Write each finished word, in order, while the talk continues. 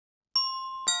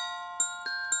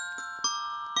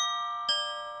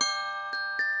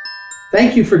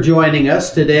Thank you for joining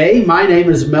us today. My name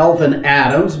is Melvin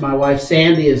Adams. My wife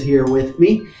Sandy is here with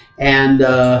me, and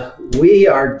we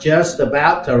are just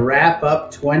about to wrap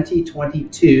up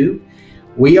 2022.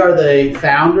 We are the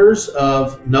founders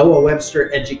of Noah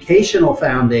Webster Educational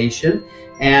Foundation,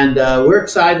 and we're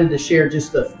excited to share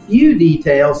just a few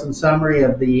details and summary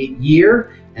of the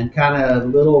year and kind of a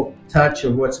little touch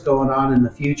of what's going on in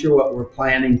the future, what we're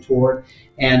planning toward.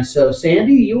 And so,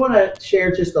 Sandy, you want to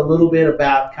share just a little bit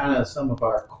about kind of some of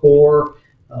our core,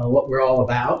 what we're all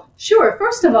about? Sure.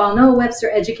 First of all, Noah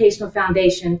Webster Educational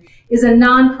Foundation is a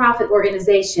nonprofit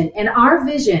organization, and our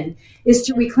vision is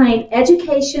to reclaim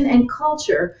education and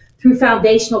culture through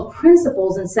foundational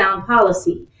principles and sound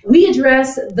policy. We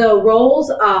address the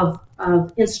roles of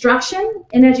instruction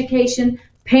in education,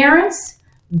 parents,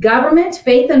 government,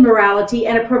 faith and morality,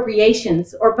 and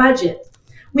appropriations or budget.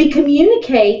 We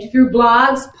communicate through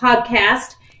blogs,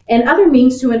 podcasts, and other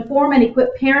means to inform and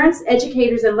equip parents,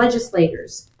 educators, and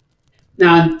legislators.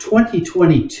 Now, in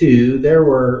 2022, there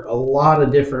were a lot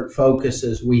of different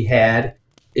focuses we had.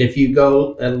 If you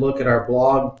go and look at our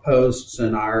blog posts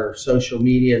and our social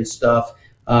media and stuff,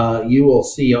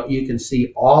 you can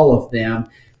see all of them.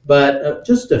 But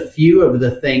just a few of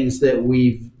the things that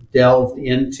we've delved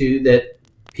into that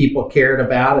people cared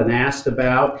about and asked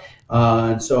about.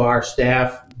 And so our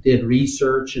staff did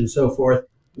research and so forth.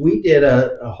 We did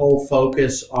a whole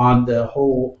focus on the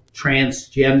whole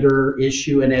transgender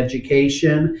issue in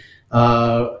education.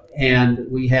 And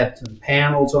we had some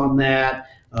panels on that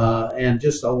and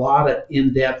just a lot of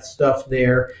in-depth stuff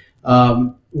there.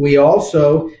 We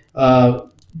also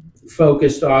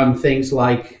focused on things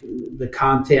like the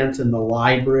content in the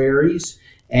libraries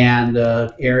and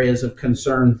areas of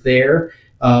concern there.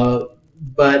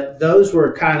 But those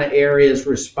were kind of areas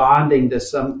responding to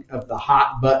some of the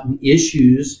hot button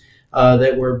issues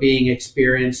that were being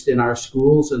experienced in our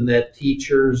schools and that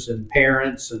teachers and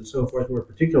parents and so forth were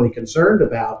particularly concerned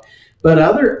about. But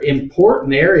other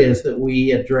important areas that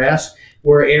we addressed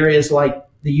were areas like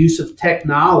the use of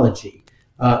technology,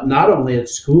 not only at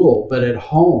school, but at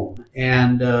home,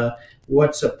 and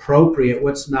what's appropriate,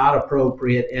 what's not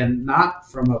appropriate, and not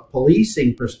from a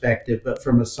policing perspective, but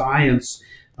from a science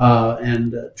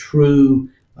and true,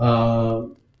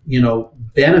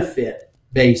 benefit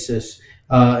basis.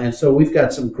 And so we've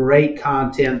got some great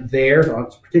content there,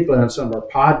 particularly on some of our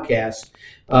podcasts.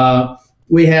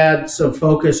 We had some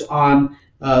focus on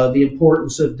the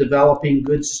importance of developing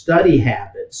good study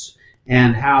habits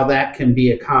and how that can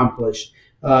be accomplished.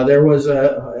 There was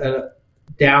a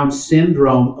Down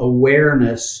syndrome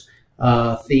awareness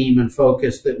theme and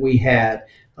focus that we had.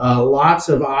 Lots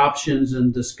of options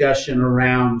and discussion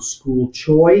around school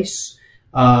choice,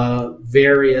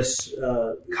 various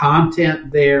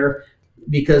content there,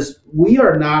 because we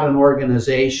are not an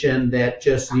organization that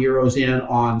just zeroes in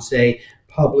on, say,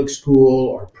 public school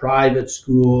or private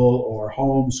school or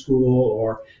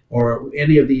homeschool or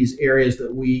any of these areas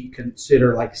that we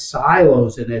consider like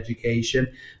silos in education,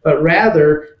 but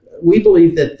rather we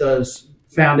believe that those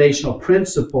foundational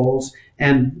principles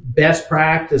and best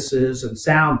practices and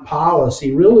sound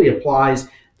policy really applies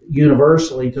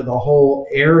universally to the whole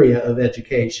area of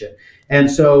education. And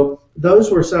so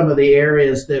those were some of the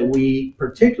areas that we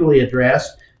particularly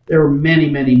addressed. There were many,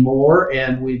 many more,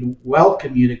 and we'd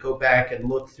welcome you to go back and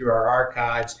look through our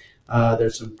archives.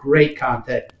 There's some great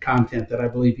content that I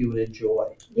believe you would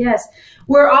enjoy. Yes.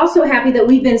 We're also happy that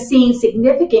we've been seeing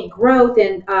significant growth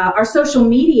in our social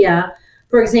media.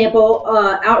 For example,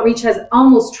 outreach has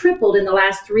almost tripled in the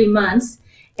last 3 months,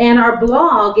 and our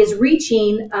blog is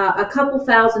reaching a couple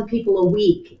thousand people a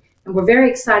week, and we're very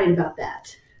excited about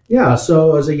that. Yeah,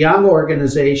 so as a young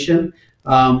organization,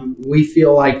 we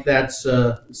feel like that's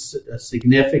a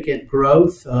significant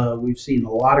growth. We've seen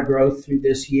a lot of growth through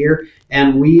this year,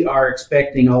 and we are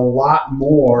expecting a lot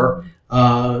more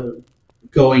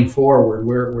going forward.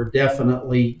 We're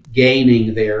definitely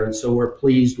gaining there, and so we're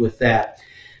pleased with that.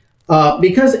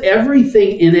 Because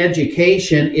everything in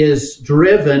education is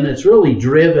driven, it's really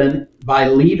driven by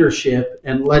leadership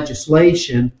and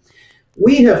legislation,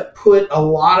 we have put a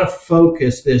lot of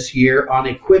focus this year on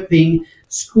equipping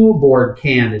school board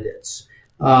candidates.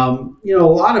 A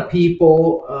lot of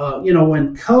people,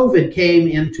 when COVID came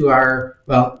into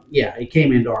it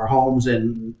came into our homes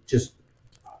and just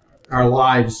our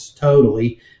lives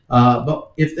totally.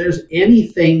 But if there's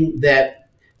anything that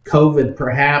COVID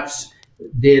perhaps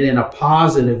did in a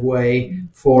positive way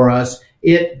for us,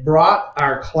 it brought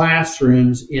our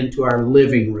classrooms into our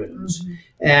living rooms.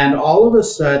 And all of a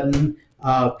sudden,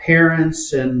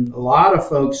 parents and a lot of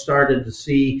folks started to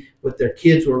see what their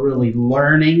kids were really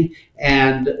learning,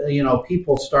 and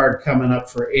people started coming up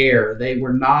for air. They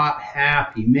were not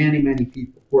happy. Many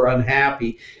people were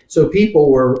unhappy. So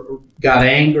people got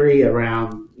angry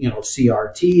around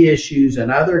CRT issues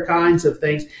and other kinds of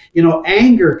things.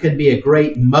 Anger can be a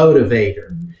great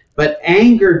motivator, but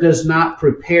anger does not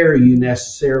prepare you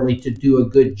necessarily to do a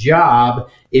good job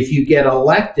if you get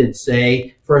elected,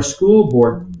 say, for a school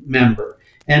board member.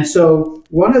 And so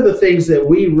one of the things that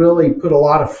we really put a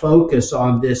lot of focus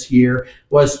on this year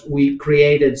was we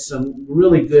created some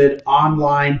really good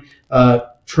online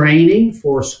training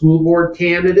for school board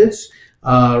candidates,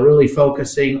 really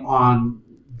focusing on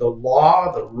the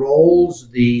law, the roles,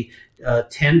 the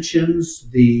tensions,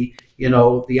 the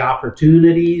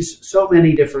opportunities, so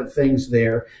many different things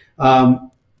there.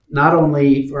 Not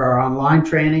only for our online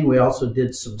training, we also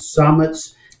did some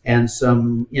summits and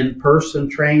some in-person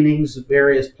trainings at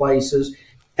various places.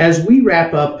 As we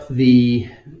wrap up the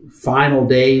final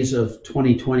days of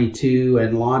 2022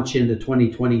 and launch into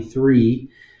 2023,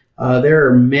 there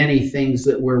are many things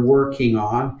that we're working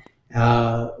on.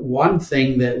 One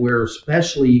thing that we're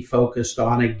especially focused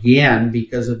on, again,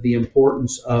 because of the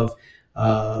importance of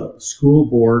school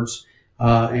boards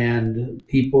and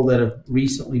people that have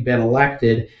recently been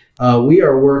elected, we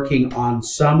are working on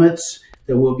summits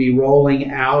that will be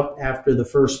rolling out after the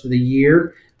first of the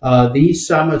year. These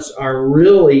summits are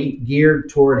really geared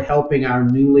toward helping our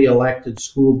newly elected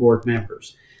school board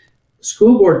members.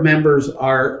 School board members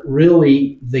are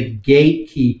really the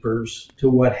gatekeepers to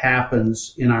what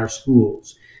happens in our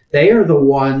schools. They are the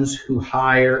ones who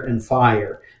hire and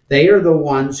fire. They are the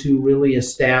ones who really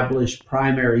establish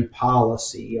primary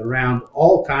policy around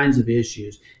all kinds of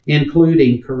issues,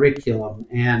 including curriculum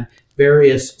and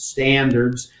various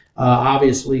standards.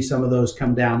 Obviously, some of those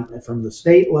come down from the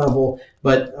state level,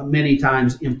 but many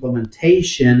times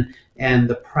implementation and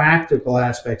the practical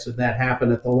aspects of that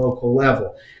happen at the local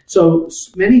level. So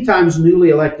many times newly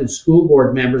elected school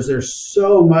board members, there's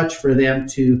so much for them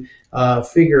to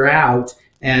figure out,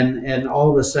 and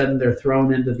all of a sudden they're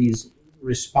thrown into these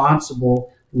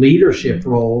responsible leadership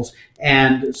roles.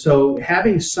 And so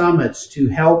having summits to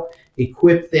help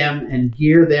equip them and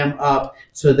gear them up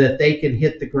so that they can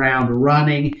hit the ground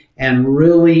running and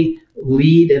really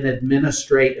lead and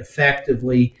administrate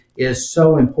effectively is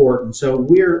so important. So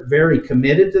we're very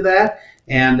committed to that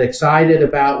and excited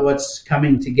about what's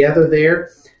coming together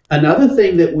there. Another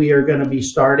thing that we are going to be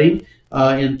starting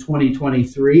in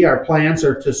 2023, our plans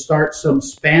are to start some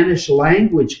Spanish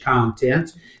language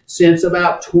content, since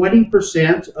about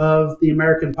 20% of the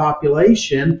American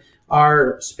population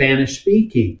are Spanish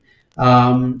speaking.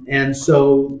 And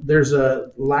so there's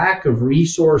a lack of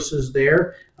resources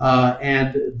there,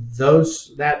 and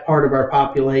that part of our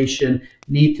population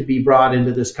need to be brought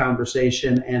into this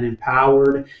conversation and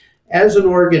empowered. As an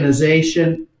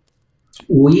organization,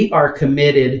 we are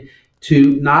committed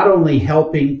to not only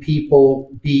helping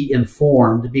people be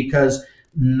informed, because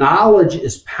knowledge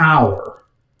is power,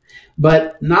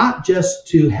 but not just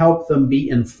to help them be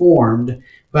informed,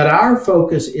 but our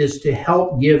focus is to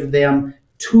help give them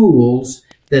tools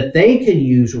that they can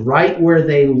use right where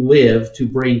they live to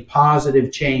bring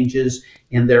positive changes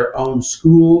in their own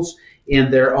schools, in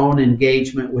their own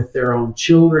engagement with their own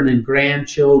children and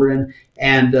grandchildren,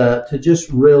 and to just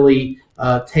really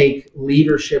take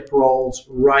leadership roles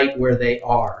right where they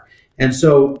are. And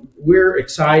so we're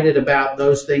excited about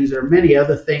those things. There are many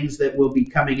other things that we'll be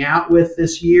coming out with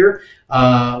this year.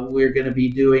 We're going to be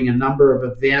doing a number of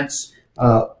events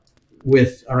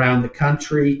around the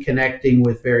country, connecting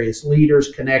with various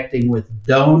leaders, connecting with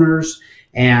donors.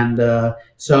 And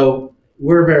so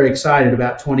we're very excited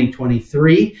about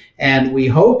 2023, and we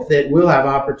hope that we'll have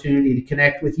opportunity to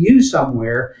connect with you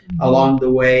somewhere along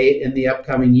the way in the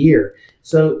upcoming year.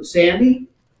 So Sandy,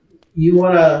 you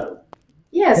want to?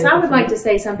 Yes, I would like to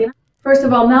say something. First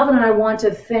of all, Melvin and I want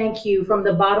to thank you from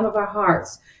the bottom of our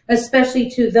hearts, especially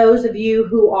to those of you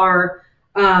who are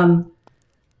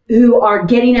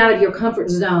getting out of your comfort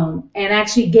zone and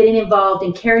actually getting involved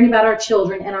and caring about our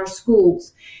children and our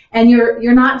schools. And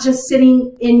you're not just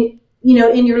sitting in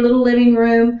your little living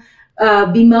room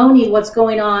bemoaning what's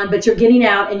going on, but you're getting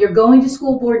out and you're going to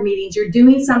school board meetings. You're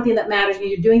doing something that matters, and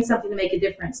you're doing something to make a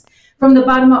difference. From the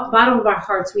bottom of our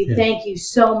hearts, we thank you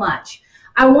so much.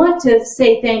 I want to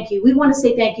say thank you. We want to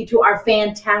say thank you to our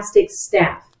fantastic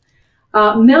staff.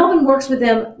 Melvin works with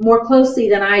them more closely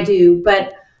than I do,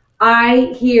 but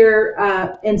I hear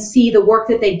and see the work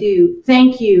that they do.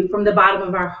 Thank you from the bottom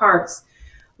of our hearts.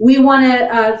 We want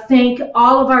to thank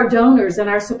all of our donors and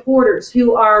our supporters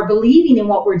who are believing in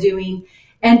what we're doing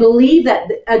and believe that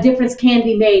a difference can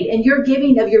be made, and you're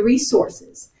giving of your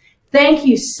resources. Thank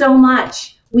you so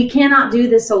much. We cannot do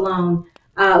this alone.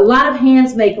 A lot of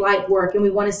hands make light work, and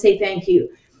we want to say thank you.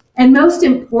 And most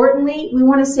importantly, we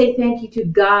want to say thank you to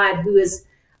God, who has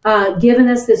given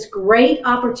us this great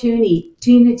opportunity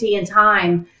and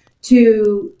time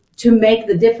to make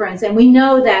the difference. And we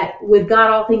know that with God,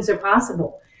 all things are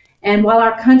possible. And while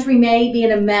our country may be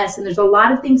in a mess, and there's a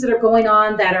lot of things that are going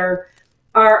on that are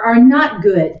not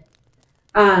good,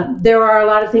 there are a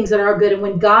lot of things that are good. And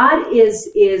when God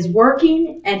is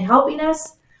working and helping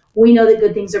us, we know that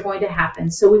good things are going to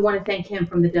happen. So we want to thank him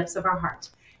from the depths of our heart.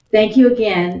 Thank you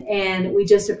again, and we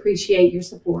just appreciate your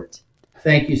support.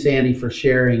 Thank you, Sandy, for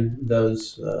sharing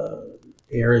those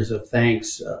areas of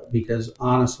thanks, because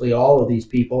honestly, all of these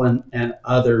people and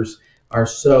others are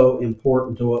so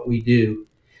important to what we do.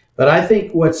 But I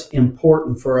think what's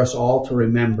important for us all to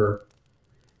remember,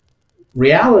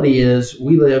 reality is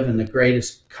we live in the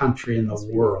greatest country in the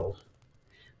world.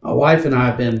 My wife and I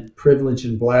have been privileged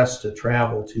and blessed to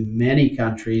travel to many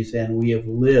countries, and we have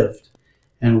lived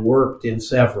and worked in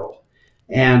several.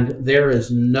 And there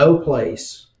is no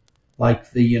place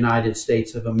like the United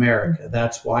States of America.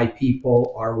 That's why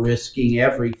people are risking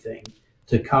everything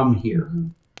to come here. Mm-hmm.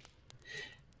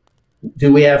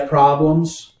 Do we have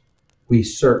problems? We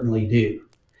certainly do.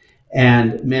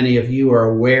 And many of you are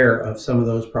aware of some of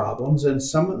those problems, and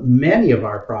many of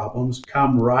our problems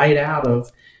come right out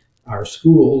of our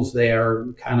schools. They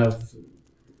are kind of,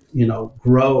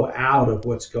 grow out of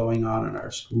what's going on in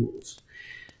our schools.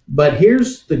 But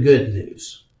here's the good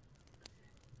news.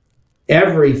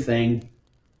 Everything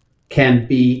can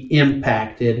be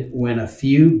impacted when a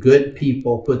few good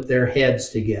people put their heads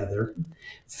together,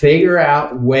 figure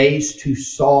out ways to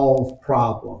solve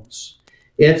problems.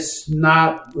 It's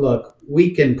not, look,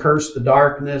 we can curse the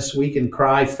darkness, we can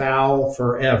cry foul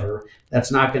forever.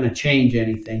 That's not going to change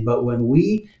anything. But when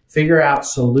we figure out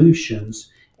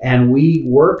solutions and we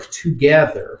work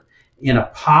together in a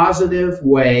positive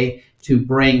way to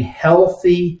bring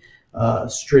healthy,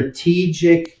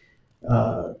 strategic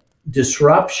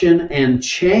disruption and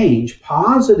change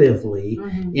positively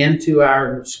into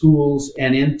our schools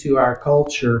and into our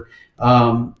culture,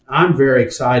 I'm very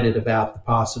excited about the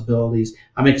possibilities.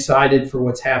 I'm excited for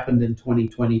what's happened in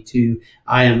 2022.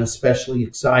 I am especially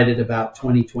excited about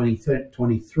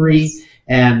 2023.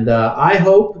 And I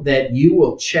hope that you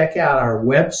will check out our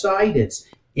website. It's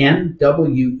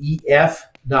NWEF.org.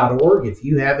 If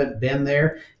you haven't been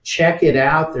there, check it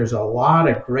out. There's a lot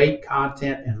of great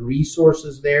content and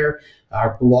resources there.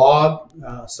 Our blog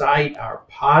site, our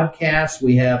podcast.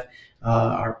 We have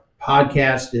our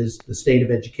podcast is The State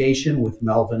of Education with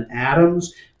Melvin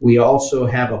Adams. We also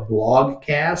have a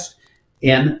blogcast,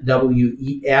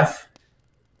 NWEF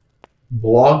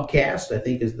Blogcast, I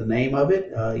think is the name of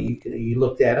it. You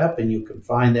look that up and you can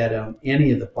find that on any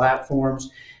of the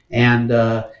platforms. And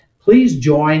please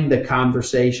join the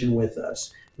conversation with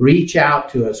us. Reach out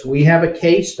to us. We have a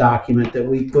case document that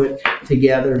we put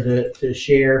together to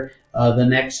share the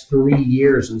next 3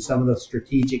 years and some of the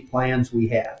strategic plans we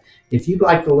have. If you'd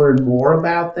like to learn more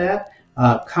about that,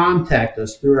 contact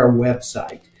us through our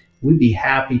website. We'd be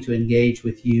happy to engage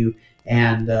with you,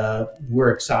 and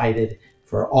we're excited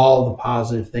for all the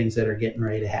positive things that are getting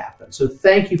ready to happen. So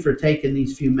thank you for taking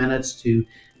these few minutes to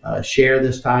share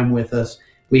this time with us.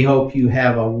 We hope you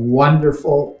have a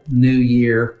wonderful new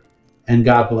year, and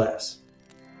God bless.